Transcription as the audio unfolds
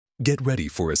Get ready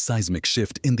for a seismic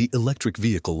shift in the electric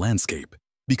vehicle landscape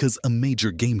because a major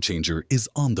game-changer is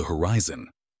on the horizon.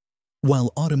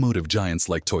 While automotive giants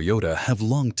like Toyota have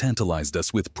long tantalized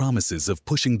us with promises of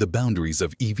pushing the boundaries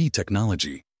of EV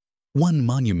technology, one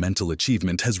monumental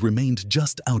achievement has remained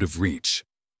just out of reach: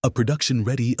 a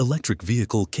production-ready electric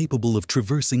vehicle capable of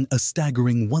traversing a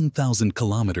staggering 1,000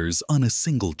 kilometers on a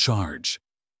single charge.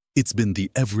 It's been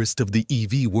the Everest of the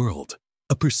EV world,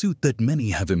 a pursuit that many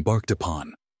have embarked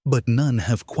upon, but none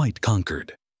have quite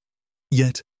conquered.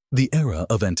 Yet, the era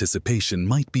of anticipation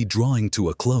might be drawing to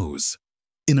a close.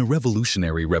 In a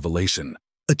revolutionary revelation,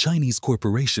 a Chinese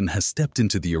corporation has stepped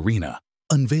into the arena,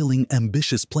 unveiling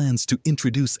ambitious plans to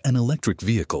introduce an electric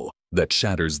vehicle that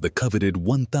shatters the coveted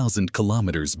 1,000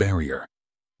 kilometers barrier.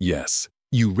 Yes,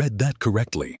 you read that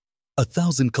correctly.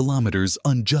 1,000 kilometers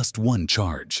on just one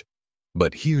charge.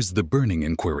 But here's the burning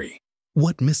inquiry.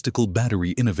 What mystical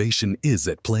battery innovation is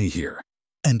at play here?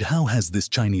 And how has this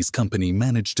Chinese company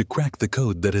managed to crack the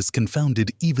code that has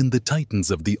confounded even the titans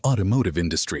of the automotive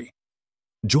industry?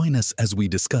 Join us as we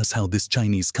discuss how this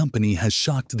Chinese company has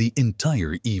shocked the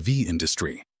entire EV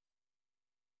industry.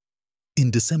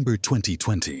 In December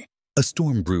 2020, a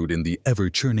storm brewed in the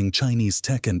ever-churning Chinese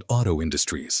tech and auto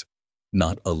industries.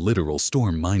 Not a literal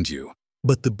storm, mind you,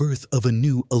 but the birth of a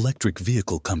new electric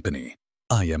vehicle company,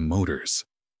 IM Motors.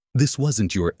 This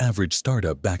wasn't your average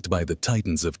startup backed by the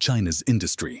titans of China's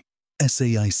industry,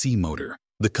 SAIC Motor,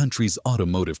 the country's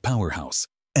automotive powerhouse,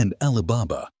 and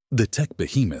Alibaba, the tech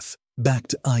behemoth,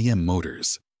 backed IM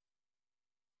Motors.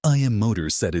 IM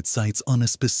Motors set its sights on a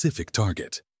specific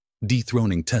target,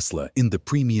 dethroning Tesla in the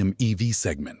premium EV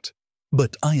segment.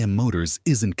 But IM Motors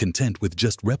isn't content with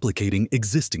just replicating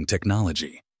existing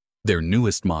technology. Their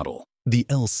newest model, the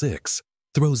L6,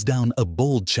 throws down a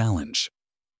bold challenge.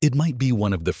 It might be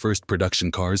one of the first production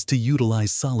cars to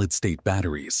utilize solid-state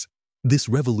batteries. This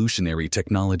revolutionary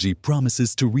technology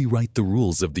promises to rewrite the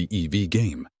rules of the EV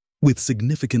game, with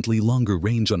significantly longer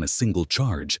range on a single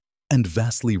charge and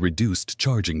vastly reduced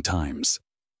charging times.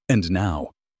 And now,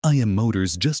 IM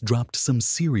Motors just dropped some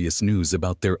serious news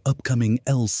about their upcoming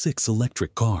L6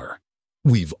 electric car.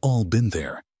 We've all been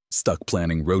there, stuck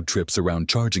planning road trips around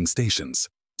charging stations,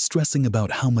 stressing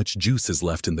about how much juice is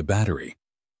left in the battery.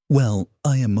 Well,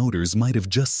 IM Motors might have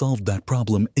just solved that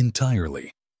problem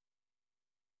entirely.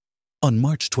 On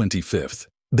March 25th,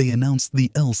 they announced the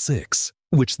L6,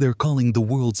 which they're calling the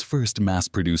world's first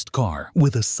mass-produced car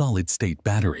with a solid-state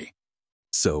battery.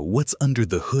 So what's under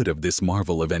the hood of this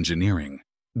marvel of engineering?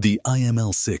 The IM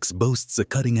L6 boasts a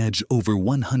cutting-edge over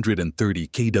 130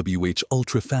 kWh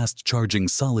ultra-fast charging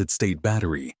solid-state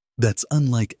battery that's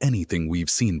unlike anything we've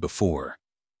seen before.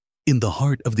 In the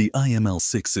heart of the IM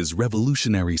L6's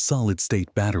revolutionary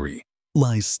solid-state battery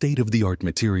lies state-of-the-art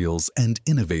materials and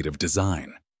innovative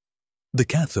design. The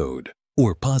cathode,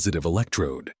 or positive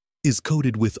electrode, is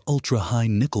coated with ultra-high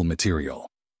nickel material,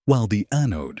 while the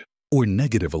anode, or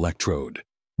negative electrode,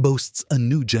 boasts a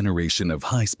new generation of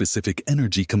high-specific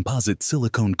energy composite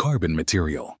silicon-carbon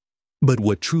material. But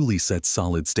what truly sets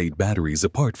solid-state batteries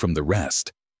apart from the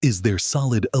rest is their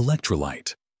solid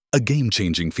electrolyte, a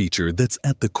game-changing feature that's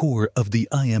at the core of the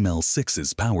IM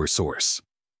L6's power source.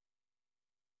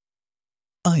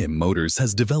 IM Motors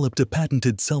has developed a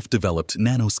patented self-developed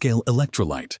nanoscale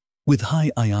electrolyte with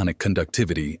high ionic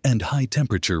conductivity and high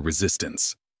temperature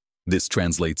resistance. This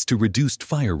translates to reduced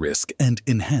fire risk and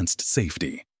enhanced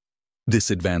safety.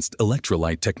 This advanced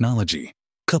electrolyte technology,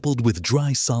 coupled with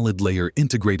dry solid layer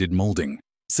integrated molding,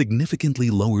 significantly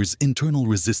lowers internal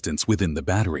resistance within the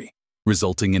battery,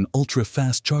 resulting in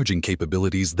ultra-fast charging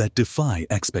capabilities that defy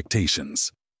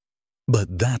expectations.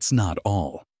 But that's not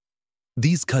all.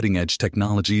 These cutting-edge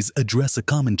technologies address a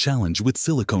common challenge with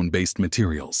silicone-based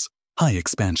materials: high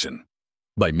expansion.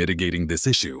 By mitigating this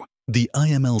issue, the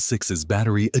IM L6's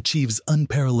battery achieves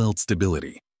unparalleled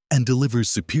stability and delivers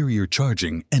superior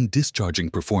charging and discharging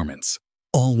performance,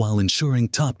 all while ensuring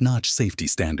top-notch safety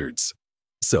standards.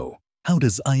 So, how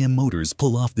does IM Motors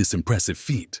pull off this impressive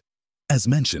feat? As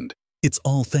mentioned, it's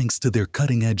all thanks to their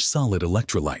cutting-edge solid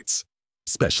electrolytes,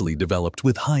 specially developed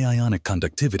with high ionic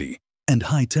conductivity and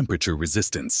high temperature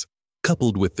resistance,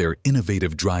 coupled with their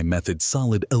innovative dry method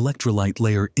solid electrolyte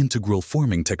layer integral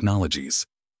forming technologies.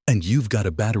 And you've got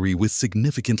a battery with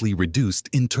significantly reduced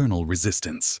internal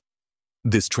resistance.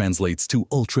 This translates to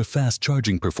ultra-fast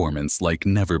charging performance like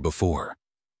never before.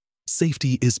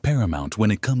 Safety is paramount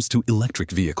when it comes to electric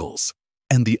vehicles,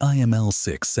 and the IM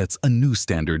L6 sets a new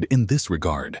standard in this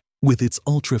regard with its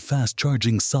ultra-fast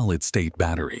charging solid-state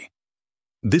battery.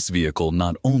 This vehicle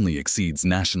not only exceeds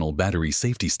national battery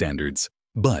safety standards,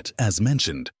 but, as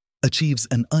mentioned, achieves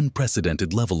an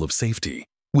unprecedented level of safety,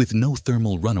 with no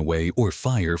thermal runaway or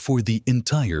fire for the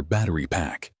entire battery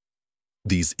pack.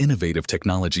 These innovative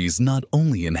technologies not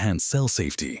only enhance cell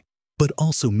safety, but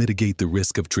also mitigate the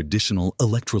risk of traditional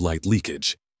electrolyte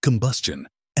leakage, combustion,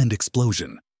 and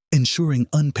explosion, ensuring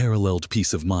unparalleled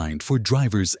peace of mind for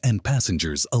drivers and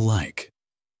passengers alike.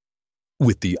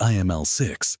 With the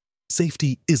IML6,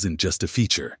 safety isn't just a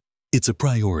feature, it's a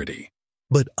priority.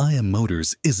 But IM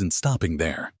Motors isn't stopping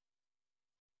there.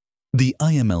 The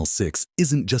IML6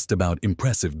 isn't just about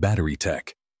impressive battery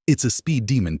tech, it's a speed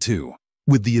demon too,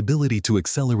 with the ability to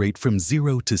accelerate from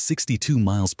 0 to 62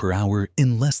 miles per hour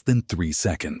in less than 3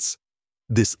 seconds.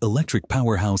 This electric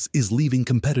powerhouse is leaving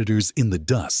competitors in the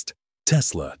dust.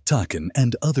 Tesla, Taycan,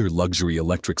 and other luxury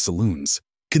electric saloons.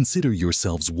 Consider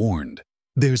yourselves warned.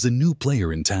 There's a new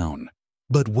player in town.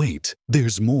 But wait,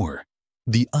 there's more.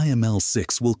 The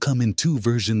IML6 will come in 2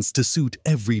 versions to suit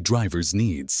every driver's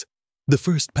needs. The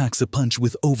first packs a punch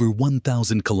with over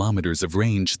 1,000 kilometers of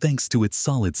range thanks to its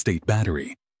solid-state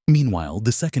battery. Meanwhile,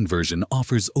 the second version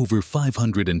offers over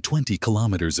 520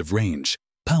 kilometers of range,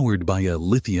 powered by a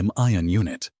lithium-ion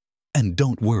unit. And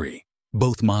don't worry,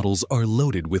 both models are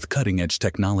loaded with cutting-edge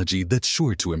technology that's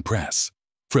sure to impress.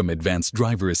 From advanced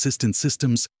driver assistance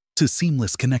systems to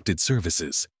seamless connected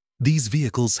services, these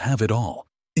vehicles have it all,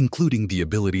 including the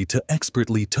ability to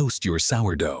expertly toast your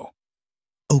sourdough.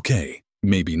 Okay,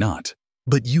 maybe not,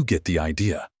 but you get the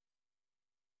idea.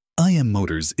 IM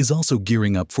Motors is also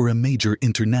gearing up for a major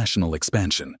international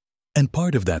expansion, and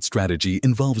part of that strategy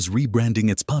involves rebranding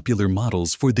its popular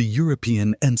models for the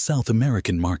European and South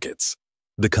American markets.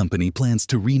 The company plans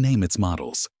to rename its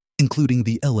models, including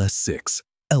the LS6,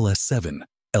 LS7,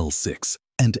 L6,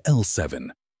 and L7,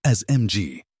 as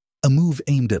MG, a move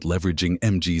aimed at leveraging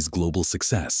MG's global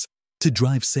success to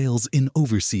drive sales in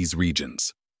overseas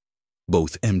regions.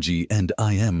 Both MG and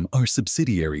IM are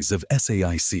subsidiaries of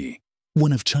SAIC,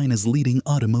 one of China's leading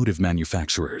automotive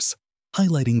manufacturers,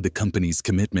 highlighting the company's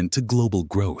commitment to global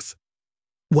growth.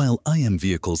 While IM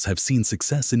vehicles have seen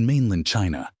success in mainland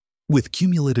China, with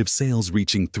cumulative sales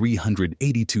reaching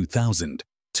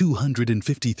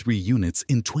 382,253 units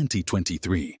in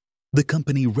 2023, the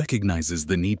company recognizes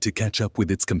the need to catch up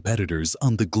with its competitors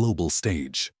on the global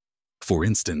stage. For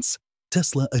instance,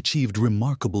 Tesla achieved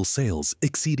remarkable sales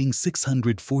exceeding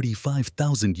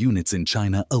 645,000 units in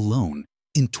China alone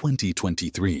in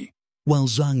 2023, while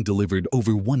Zhang delivered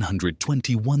over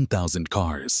 121,000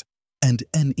 cars, and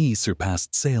NE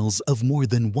surpassed sales of more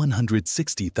than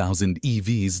 160,000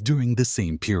 EVs during the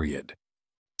same period.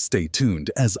 Stay tuned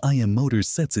as IM Motors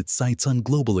sets its sights on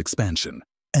global expansion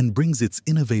and brings its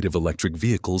innovative electric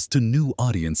vehicles to new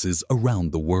audiences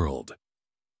around the world.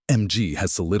 MG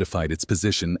has solidified its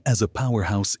position as a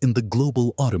powerhouse in the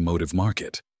global automotive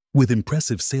market, with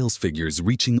impressive sales figures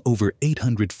reaching over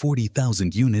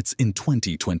 840,000 units in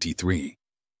 2023.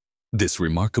 This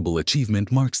remarkable achievement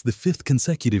marks the 5th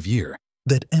consecutive year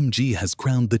that MG has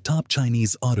crowned the top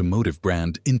Chinese automotive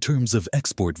brand in terms of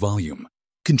export volume,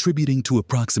 contributing to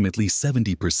approximately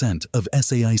 70% of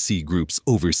SAIC Group's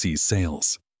overseas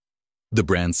sales. The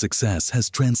brand's success has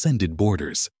transcended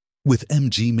borders, with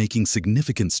MG making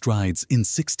significant strides in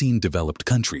 16 developed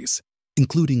countries,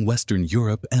 including Western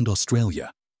Europe and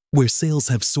Australia, where sales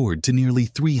have soared to nearly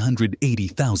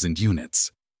 380,000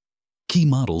 units. Key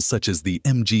models such as the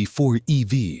MG4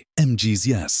 EV, MG's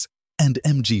Yes, and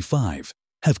MG5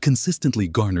 have consistently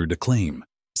garnered acclaim,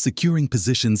 securing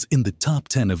positions in the top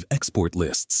 10 of export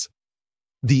lists.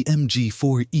 The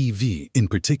MG4 EV, in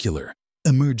particular,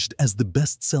 emerged as the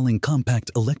best-selling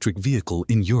compact electric vehicle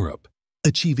in Europe,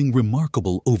 achieving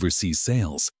remarkable overseas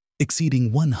sales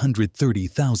exceeding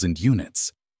 130,000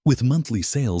 units, with monthly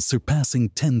sales surpassing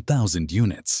 10,000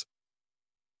 units.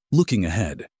 Looking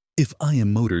ahead, if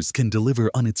IM Motors can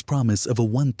deliver on its promise of a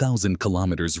 1,000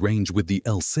 kilometers range with the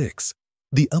L6,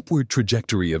 the upward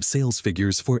trajectory of sales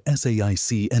figures for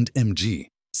SAIC and MG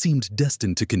seemed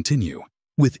destined to continue,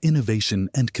 with innovation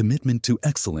and commitment to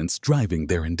excellence driving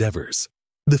their endeavors.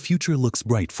 The future looks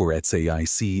bright for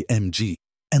SAIC, MG,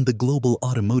 and the global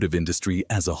automotive industry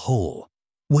as a whole.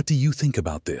 What do you think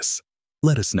about this?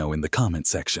 Let us know in the comment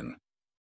section.